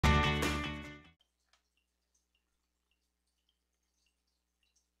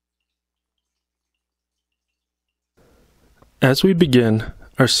As we begin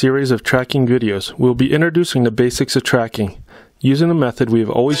our series of tracking videos, we'll be introducing the basics of tracking, using a method we have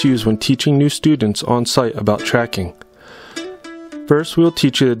always used when teaching new students on site about tracking. First, we will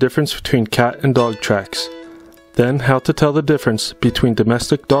teach you the difference between cat and dog tracks, then how to tell the difference between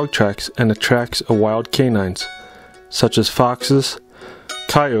domestic dog tracks and the tracks of wild canines, such as foxes,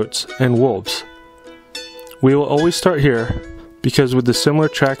 coyotes, and wolves. We will always start here because with the similar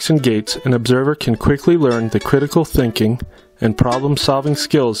tracks and gaits, an observer can quickly learn the critical thinking and problem-solving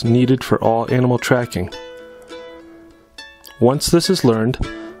skills needed for all animal tracking. Once this is learned,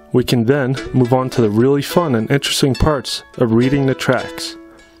 we can then move on to the really fun and interesting parts of reading the tracks.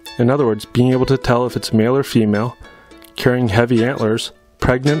 In other words, being able to tell if it's male or female, carrying heavy antlers,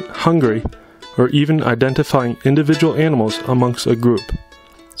 pregnant, hungry, or even identifying individual animals amongst a group.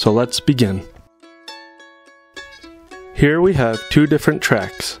 So let's begin. Here we have two different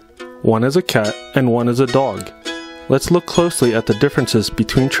tracks. One is a cat and one is a dog. Let's look closely at the differences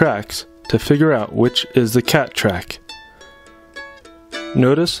between tracks to figure out which is the cat track.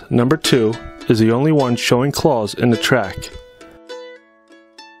 Notice number 2 is the only one showing claws in the track.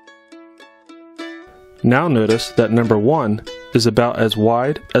 Now notice that number 1 is about as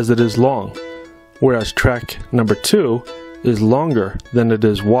wide as it is long, whereas track number 2 is longer than it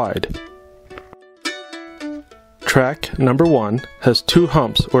is wide. Track number 1 has 2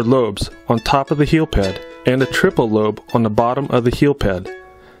 humps or lobes on top of the heel pad and a triple lobe on the bottom of the heel pad.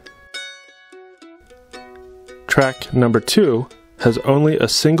 Track number 2 has only a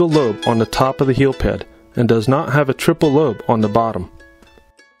single lobe on the top of the heel pad and does not have a triple lobe on the bottom.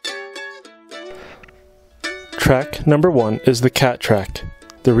 Track number 1 is the cat track.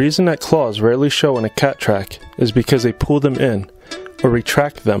 The reason that claws rarely show in a cat track is because they pull them in or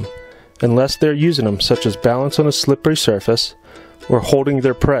retract them unless they're using them, such as balance on a slippery surface or holding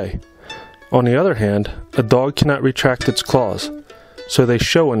their prey. On the other hand, a dog cannot retract its claws, so they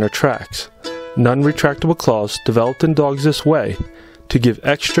show in their tracks. Non-retractable claws developed in dogs this way to give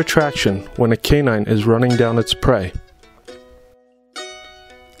extra traction when a canine is running down its prey.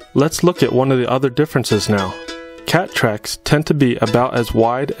 Let's look at one of the other differences now. Cat tracks tend to be about as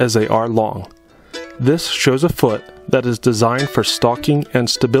wide as they are long. This shows a foot that is designed for stalking and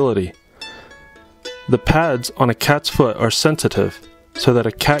stability. The pads on a cat's foot are sensitive, so that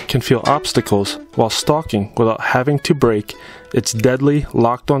a cat can feel obstacles while stalking without having to break its deadly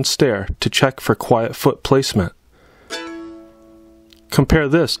locked-on stare to check for quiet foot placement. Compare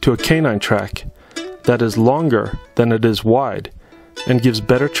this to a canine track that is longer than it is wide and gives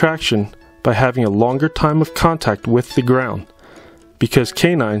better traction by having a longer time of contact with the ground, because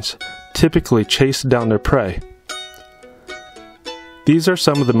canines typically chase down their prey. These are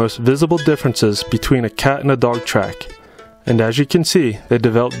some of the most visible differences between a cat and a dog track. And as you can see, they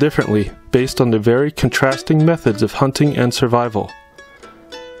develop differently based on the very contrasting methods of hunting and survival.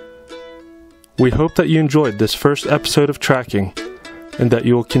 We hope that you enjoyed this first episode of tracking, and that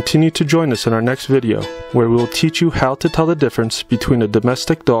you will continue to join us in our next video, where we will teach you how to tell the difference between a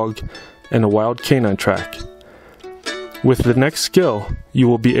domestic dog and a wild canine track. With the next skill, you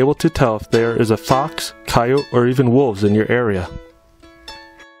will be able to tell if there is a fox, coyote, or even wolves in your area.